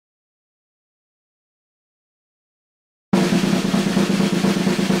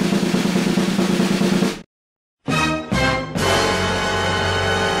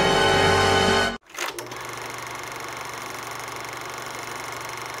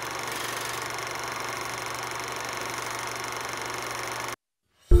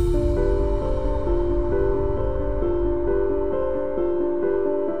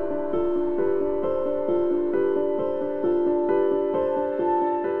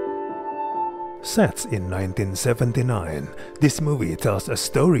Set in 1979, this movie tells a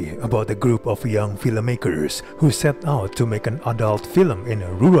story about a group of young filmmakers who set out to make an adult film in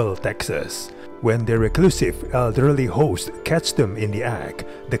rural Texas. When their reclusive elderly host catch them in the act,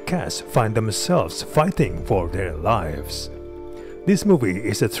 the cast find themselves fighting for their lives. This movie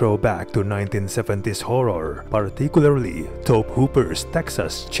is a throwback to 1970s horror, particularly Tobe Hooper's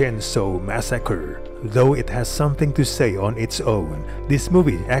Texas Chainsaw Massacre. Though it has something to say on its own, this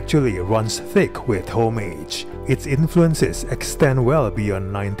movie actually runs thick with homage. Its influences extend well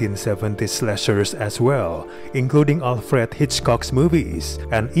beyond 1970s slashers as well, including Alfred Hitchcock's movies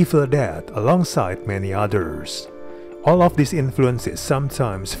and Evil Dead alongside many others. All of these influences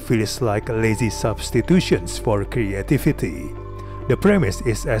sometimes feels like lazy substitutions for creativity. The premise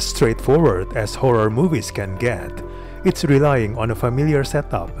is as straightforward as horror movies can get. It's relying on a familiar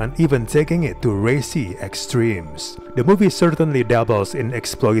setup and even taking it to racy extremes. The movie certainly dabbles in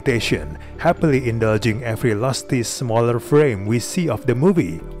exploitation, happily indulging every lusty smaller frame we see of the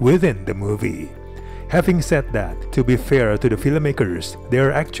movie within the movie. Having said that, to be fair to the filmmakers, they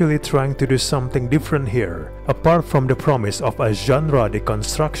are actually trying to do something different here. Apart from the promise of a genre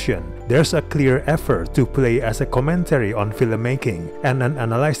deconstruction, there's a clear effort to play as a commentary on filmmaking and an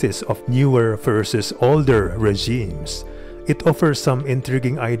analysis of newer versus older regimes. It offers some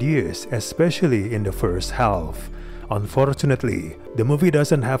intriguing ideas, especially in the first half. Unfortunately, the movie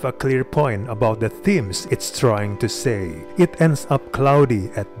doesn't have a clear point about the themes it's trying to say. It ends up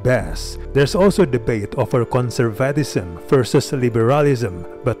cloudy at best. There's also debate over conservatism versus liberalism,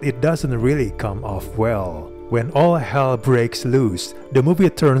 but it doesn't really come off well. When all hell breaks loose, the movie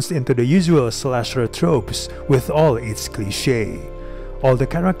turns into the usual slasher tropes with all its cliché. All the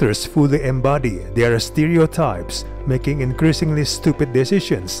characters fully embody their stereotypes, making increasingly stupid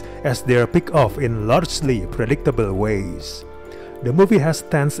decisions as they are picked off in largely predictable ways. The movie has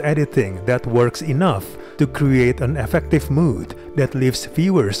tense editing that works enough to create an effective mood that leaves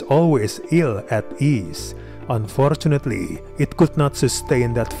viewers always ill at ease. Unfortunately, it could not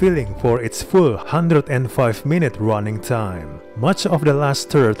sustain that feeling for its full 105-minute running time. Much of the last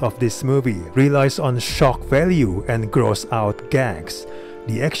third of this movie relies on shock value and gross-out gags.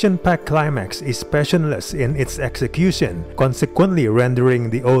 The action-packed climax is passionless in its execution, consequently rendering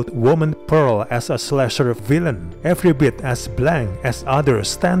the old woman Pearl as a slasher villain every bit as blank as other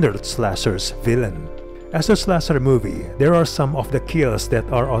standard slashers villain. As a slasher movie, there are some of the kills that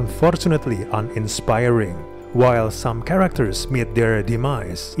are unfortunately uninspiring. While some characters meet their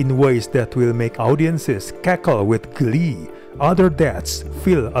demise in ways that will make audiences cackle with glee, other deaths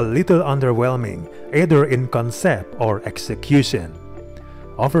feel a little underwhelming, either in concept or execution.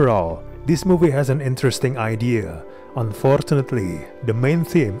 Overall, this movie has an interesting idea. Unfortunately, the main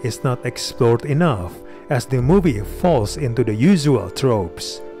theme is not explored enough, as the movie falls into the usual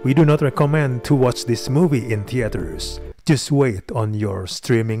tropes. We do not recommend to watch this movie in theaters. Just wait on your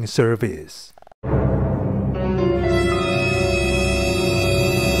streaming service.